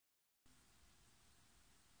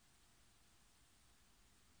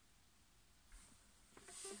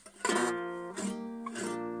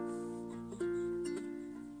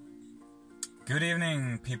Good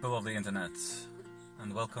evening, people of the internet,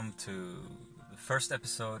 and welcome to the first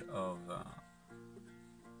episode of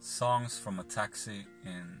Songs from a Taxi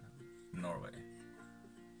in Norway.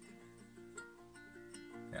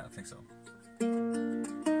 Yeah, I think so.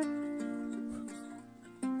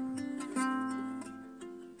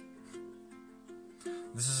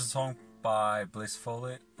 This is a song by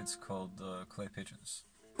Foley. It's called Clay Pigeons.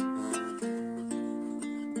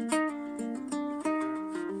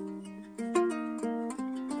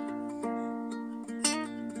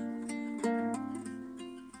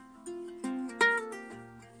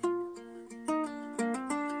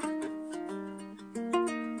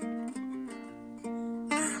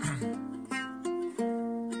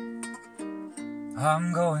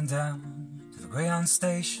 I'm going down to the Greyhound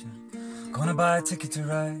station, gonna buy a ticket to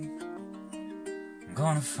ride. I'm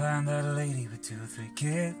gonna find that a lady with 2 or 3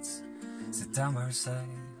 kids, sit down by her side.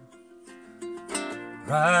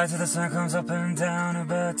 Ride till the sun comes up and down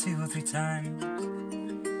about 2 or 3 times,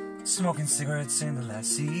 smoking cigarettes in the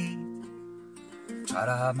last seat. Try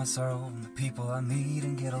to hide my sorrow from the people I meet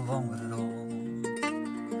and get along with it all.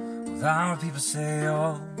 Without what people say,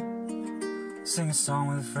 oh, sing a song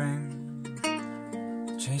with a friend,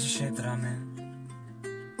 change the shape that I'm in.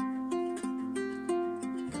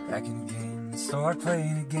 Get back in the game and start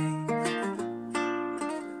playing a game.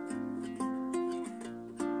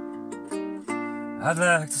 I'd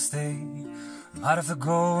like to stay, might have to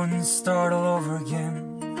go and start all over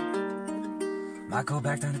again. Might go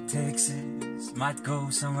back down to Texas, might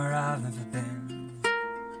go somewhere I've never been.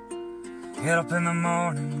 Get up in the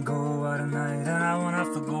morning, go out at night, and I won't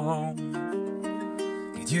have to go home.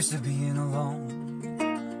 Get used to being alone,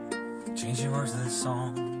 change the words of this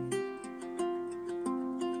song,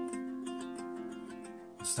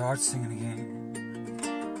 and start singing again.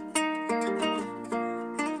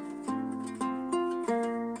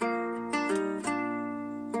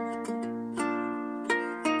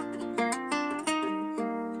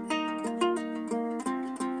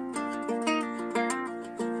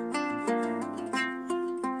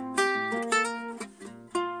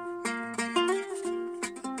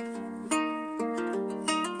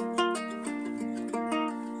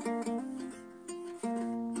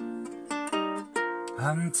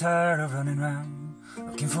 I'm tired of running around,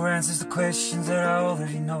 looking for answers to questions that I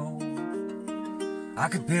already know. I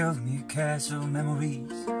could build me a castle of memories,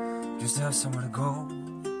 just to have somewhere to go.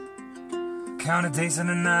 Count the days and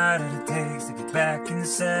the night that it takes to get back in the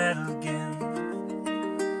saddle again.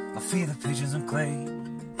 I'll feed the pigeons on clay,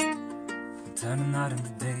 and turn the night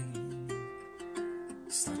into day.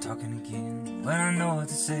 Start talking again when I know what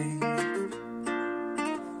to say.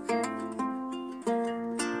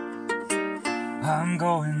 I'm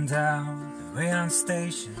going down to the Greyhound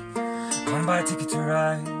station, gonna buy a ticket to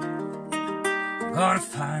ride. I'm gonna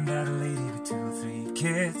find out a lady with 2 or 3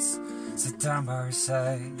 kids, sit down by her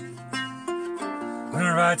side.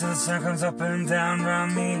 Gonna ride till the sun comes up and down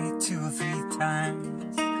around me 2 or 3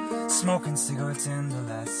 times, smoking cigarettes in the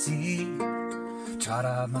last seat. Try to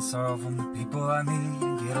hide my sorrow from the people I meet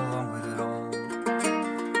and get along with it all.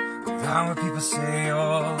 Go down what people say,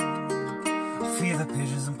 oh, I'll feed the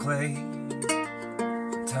pigeons some clay,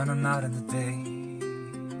 turn the night into day,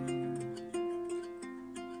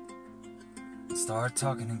 and start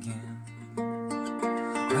talking again.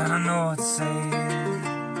 And I know what to say.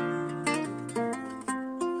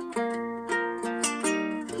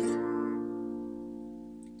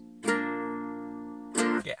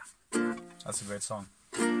 Yeah, that's a great song.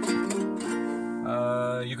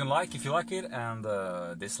 You can like if you like it, and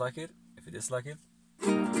dislike it if you dislike it.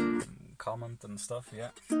 Comment and stuff,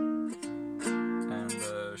 yeah. And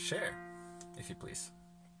share, if you please.